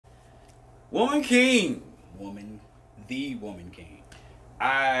Woman King. The Woman King.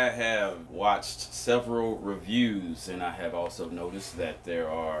 I have watched several reviews, and I have also noticed that there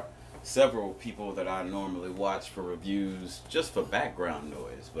are several people that I normally watch for reviews just for background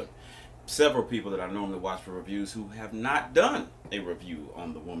noise, but several people that I normally watch for reviews who have not done a review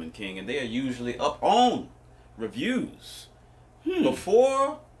on The Woman King, and they are usually up on reviews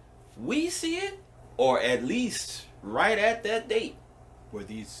before we see it, or at least right at that date. Were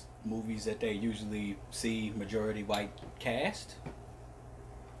these movies that they usually see majority white cast?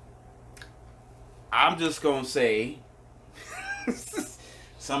 I'm just gonna say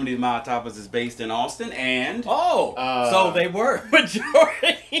some of these Mile Toppers is based in Austin, and so they were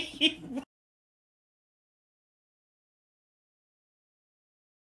majority.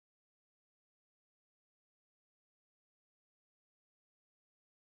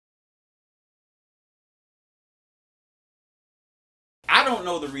 I don't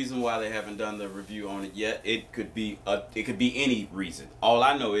know the reason why they haven't done the review on it yet. It could be any reason. All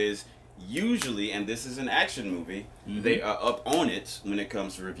I know is usually, and this is an action movie, they are up on it when it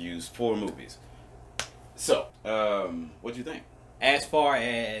comes to reviews for movies. So, what do you think? As far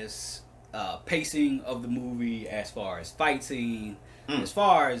as pacing of the movie, as far as fight scene, as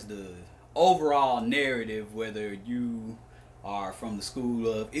far as the overall narrative, whether you are from the school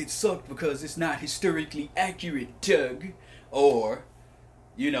of it sucked because it's not historically accurate, Doug, or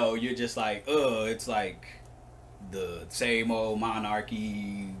you're just like, it's like the same old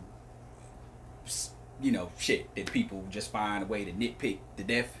monarchy, shit that people just find a way to nitpick to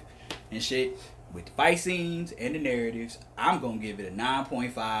death and shit. With the fight scenes and the narratives, I'm gonna give it a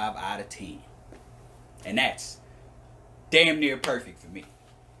 9.5 out of 10. And that's damn near perfect for me.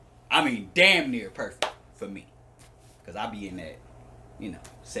 I mean, damn near perfect for me. Because I be in that,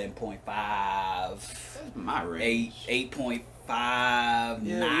 7.5, That's my range. 8.5,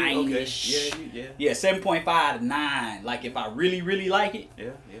 Yeah, 9-ish. okay. Yeah, 7.5 to 9. Like, if I really, really like it,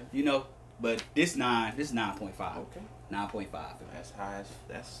 Yeah. But this 9.5. Okay. 9.5. That's high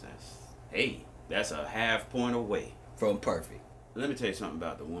as, that's a half point away From perfect. Let me tell you something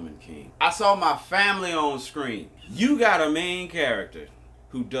about The Woman King. I saw my family on screen. You got a main character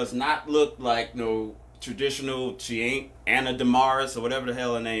who does not look like no traditional, she ain't Anna Damaris or whatever the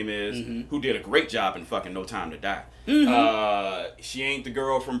hell her name is, who did a great job in fucking No Time to Die. She ain't the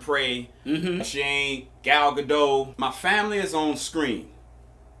girl from Prey. She ain't Gal Gadot. My family is on screen.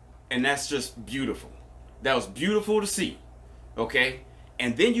 And that's just beautiful. That was beautiful to see. Okay?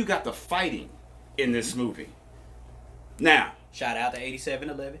 And then you got the fighting in this movie. Now, Shout out to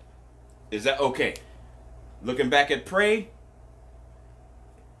 8711. is that okay? Looking back at Prey,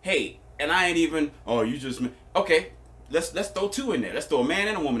 hey, and I ain't even, okay, let's throw two in there. Let's throw a man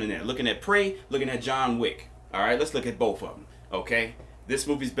and a woman in there. Looking at Prey, looking at John Wick. All right, let's look at both of them, okay? This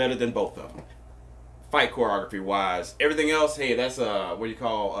movie's better than both of them. Fight choreography wise, everything else, hey, that's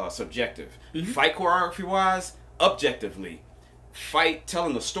subjective. Fight choreography wise, objectively, fight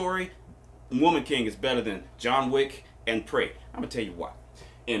telling the story, Woman King is better than John Wick and Prey. I'm gonna tell you why.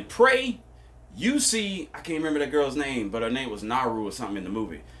 In Prey, you see, I can't remember that girl's name, but her name was Naru or something in the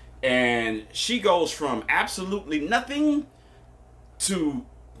movie, and she goes from absolutely nothing to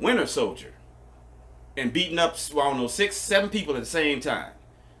Winter Soldier and beating up, 6, 7 people at the same time.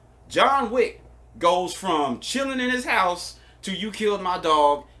 John Wick goes from chilling in his house to you killed my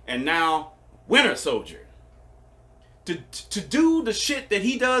dog, and now Winter Soldier. To do the shit that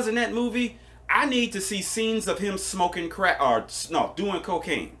he does in that movie, I need to see scenes of him smoking crack, doing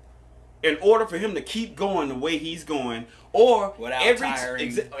cocaine, in order for him to keep going the way he's going, or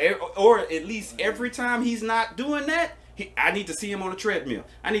or at least every time he's not doing that, I need to see him on a treadmill.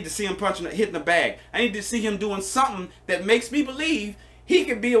 I need to see him hitting the bag. I need to see him doing something that makes me believe he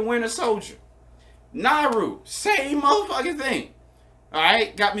could be a Winter Soldier. Naru, same motherfucking thing. All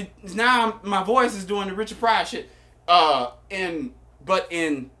right, got me now. My voice is doing the Richard Pryor shit. But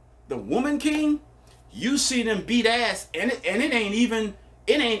in The Woman King, you see them beat ass, and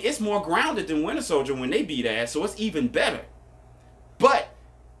it's more grounded than Winter Soldier when they beat ass, so it's even better. But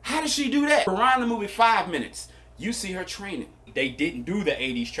how does she do that? Around the movie 5 minutes, you see her training. They didn't do the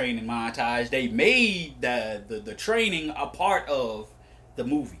 80s training montage. They made the training a part of the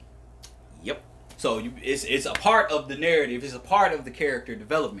movie. Yep. So it's a part of the narrative. It's a part of the character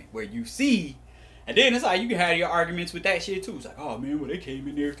development where you see. And then it's like you can have your arguments with that shit too. It's like, oh man, well they came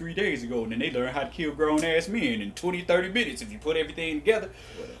in there 3 days ago and then they learned how to kill grown ass men in 20, 30 minutes if you put everything together.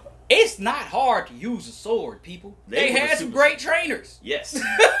 It's not hard to use a sword, people. They had some great trainers. Yes.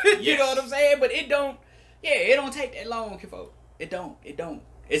 You know what I'm saying? But it don't take that long, folk. It don't.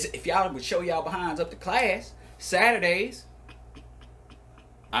 If y'all would show y'all behinds up to class, Saturdays,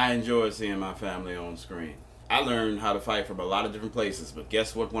 I enjoy seeing my family on screen. I learned how to fight from a lot of different places, but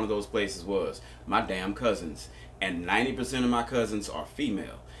guess what one of those places was? My damn cousins. And 90% of my cousins are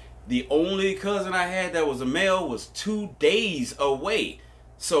female. The only cousin I had that was a male was 2 days away.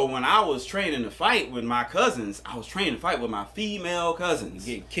 So when I was training to fight with my cousins, I was training to fight with my female cousins.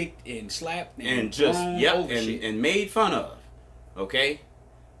 Get kicked and slapped and just, and made fun of. Okay?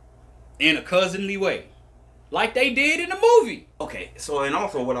 In a cousinly way. Like they did in the movie. Okay, so and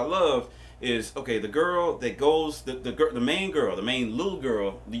also what I love is, okay, the girl that goes, the main girl, the main little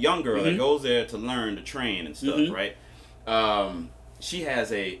girl, the young girl that goes there to learn to train and stuff, right? She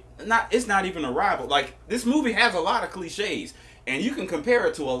has it's not even a rival. Like, this movie has a lot of cliches, and you can compare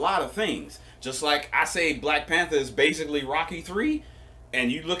it to a lot of things. Just like I say Black Panther is basically Rocky 3,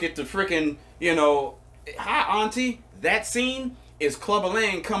 and you look at the freaking, hi auntie, that scene is Clubber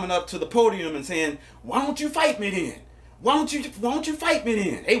Lang coming up to the podium and saying, why don't you fight me then? Why don't you fight me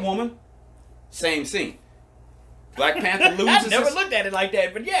then? Hey woman, same scene. Black Panther loses. I never looked at it like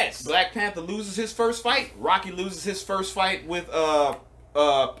that, but yes. Black Panther loses his first fight. Rocky loses his first fight with Clubber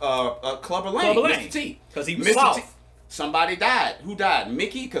Lang, Mr. T. Because he was soft. Somebody died. Who died?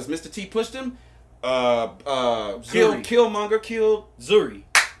 Mickey, because Mr. T pushed him. Killmonger killed Zuri.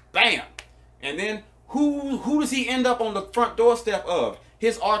 Bam. And then who does he end up on the front doorstep of?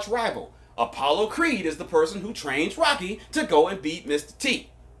 His arch rival. Apollo Creed is the person who trains Rocky to go and beat Mr.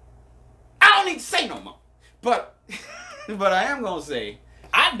 T. I don't need to say no more. But I am gonna say,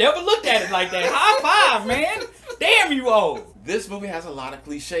 I never looked at it like that. High five, man. Damn, you old. This movie has a lot of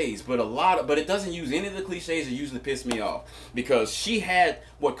cliches, but it doesn't use any of the cliches that usually piss me off, because she had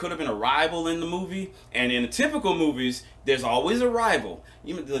what could have been a rival in the movie, and in the typical movies, there's always a rival.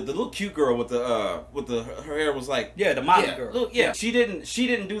 Even the little cute girl with her hair was like, the Molly girl. She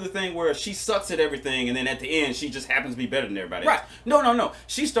didn't do the thing where she sucks at everything, and then at the end she just happens to be better than everybody else. No.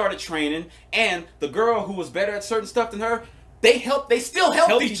 She started training, and the girl who was better at certain stuff than her, they still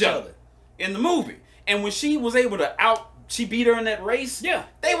helped each other in the movie. And when she was able to she beat her in that race. Yeah,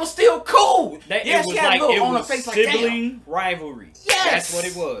 they were still cool. It was sibling rivalry. Yes, that's what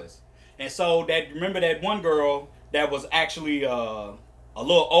it was. And so remember that one girl that was actually a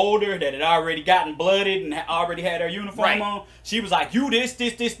little older, that had already gotten blooded and already had her uniform on. She was like, "You this,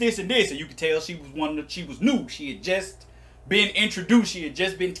 and this, and this," and you could tell she was she was new. She had just been introduced. She had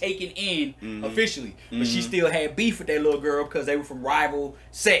just been taken in officially, but she still had beef with that little girl because they were from rival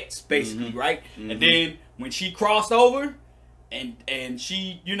sets, basically, right? And then when she crossed over, and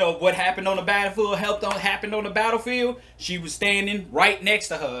she, what happened on the battlefield happened on the battlefield. She was standing right next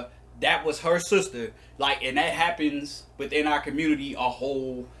to her. That was her sister. And that happens within our community a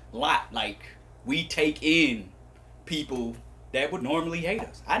whole lot. Like, we take in people that would normally hate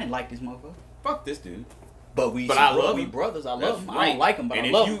us. I didn't like this motherfucker. Fuck this dude. But I love him. Brothers, I love him. I don't like him, but I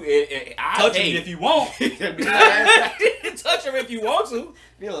love him. Touch him if you want. Touch him if you want to.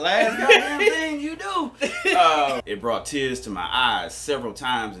 Be the last goddamn thing you do. It brought tears to my eyes several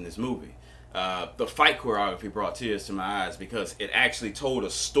times in this movie. The fight choreography brought tears to my eyes because it actually told a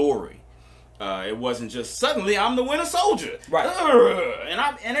story. It wasn't just suddenly I'm the Winter Soldier. Right.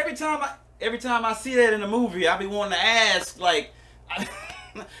 And every time I see that in a movie, I be wanting to ask like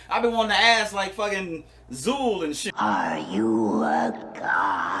fucking Zool and shit. Are you a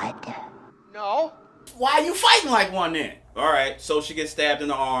god? No. Why are you fighting like one then? Alright, so she gets stabbed in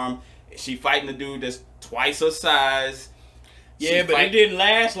the arm. She fighting a dude that's twice her size. Yeah, but it didn't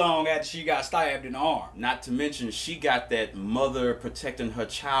last long after she got stabbed in the arm. Not to mention, she got that mother protecting her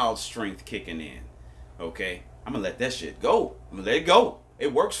child strength kicking in. Okay? I'm gonna let that shit go. I'm gonna let it go.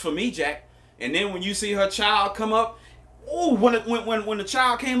 It works for me, Jack. And then when you see her child come up, oh, when the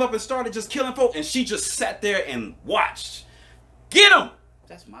child came up and started just killing folk, and she just sat there and watched. Get him!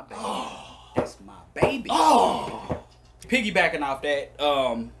 That's my baby. Oh. That's my baby. Oh. Piggybacking off that,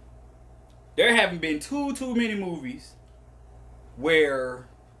 there haven't been too many movies where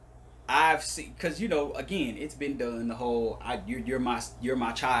I've seen, because again, it's been done the whole you're my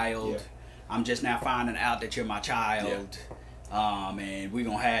child. Yeah. I'm just now finding out that you're my child. Yeah. And we're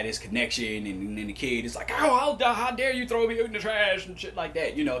gonna have this connection, and then the kid is like, oh, how dare you throw me in the trash and shit like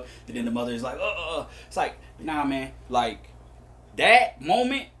that, and then the mother is like, it's like, nah, man, like that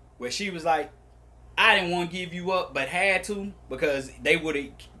moment where she was like, I didn't want to give you up, but had to, because they would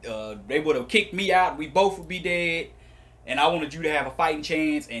have kicked me out, we both would be dead, and I wanted you to have a fighting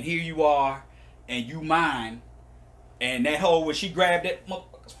chance, and here you are, and you mine. And that whole where she grabbed that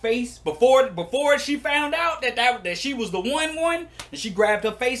motherfucker's face before she found out that she was the one, and she grabbed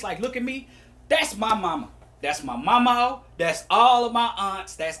her face like, look at me. That's my mama. That's my mama. That's all of my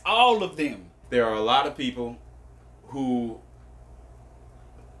aunts. That's all of them. There are a lot of people who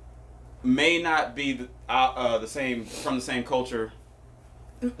may not be the same from the same culture,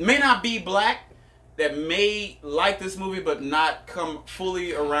 may not be black, that may like this movie but not come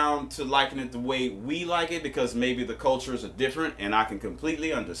fully around to liking it the way we like it, because maybe the cultures are different, and I can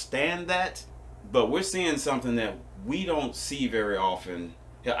completely understand that. But we're seeing something that we don't see very often.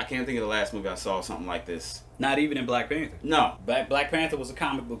 I can't think of the last movie I saw something like this. Not even in Black Panther. No. Black Panther was a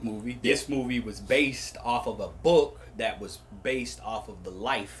comic book movie. This movie was based off of a book that was based off of the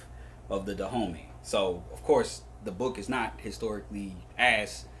life of the Dahomey. So, of course, the book is not historically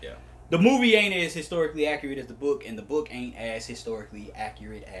as... Yeah. The movie ain't as historically accurate as the book, and the book ain't as historically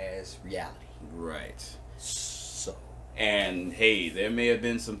accurate as reality. Right. So... And, hey, there may have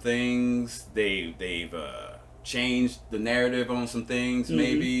been some things they've changed the narrative on some things,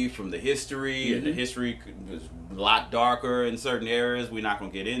 maybe from the history, and the history was a lot darker in certain areas. We're not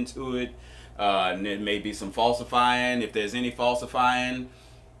going to get into it. And there may be some falsifying, if there's any falsifying.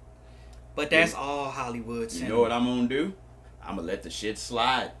 But that's all Hollywood cinema. You know what I'm going to do? I'm going to let the shit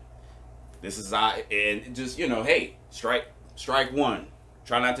slide. This is, and just, you know, hey, strike one.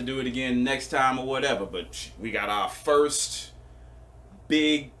 Try not to do it again next time or whatever. But we got our first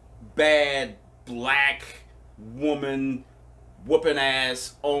big, bad, black woman whooping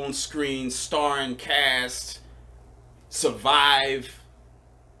ass on screen starring cast survive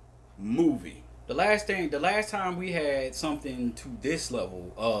movie. The last time we had something to this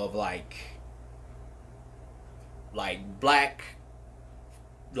level of like black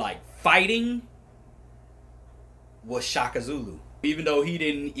fighting was Shaka Zulu. Even though he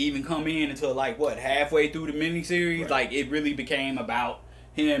didn't even come in until like what, halfway through the miniseries, right. Like it really became about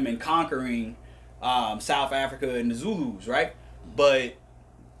him and conquering South Africa and the Zulus, right? But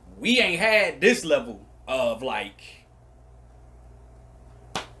we ain't had this level of like,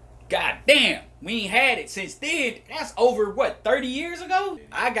 god damn, we ain't had it since then. That's over what, 30 years ago?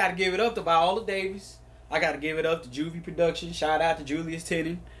 I gotta give it up to Viola Davis. I gotta give it up to Juvie Productions. Shout out to Julius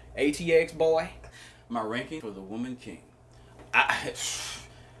Tennant, ATX boy. My ranking for The Woman King.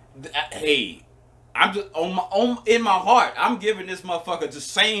 Hey, I'm just in my heart, I'm giving this motherfucker the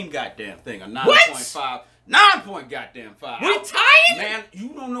same goddamn thing, a 9.5. 9 goddamn 5. We tied? Man, you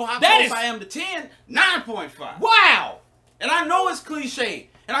don't know how That close is- I am to 10. 9.5. Wow! And I know it's cliche,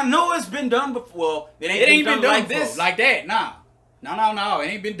 and I know it's been done before. Well, it ain't been done like like this, this. like that. Nah, no, it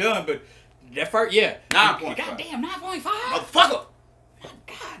ain't been done. But that first, yeah, 9.5. Goddamn, 9.5. Motherfucker.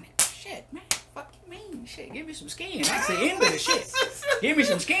 God, shit, man. Fuck you mean? Shit, give me some skin. That's the end of the shit. Give me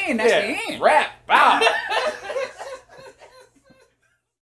some skin. That's the end. Rap. Wow.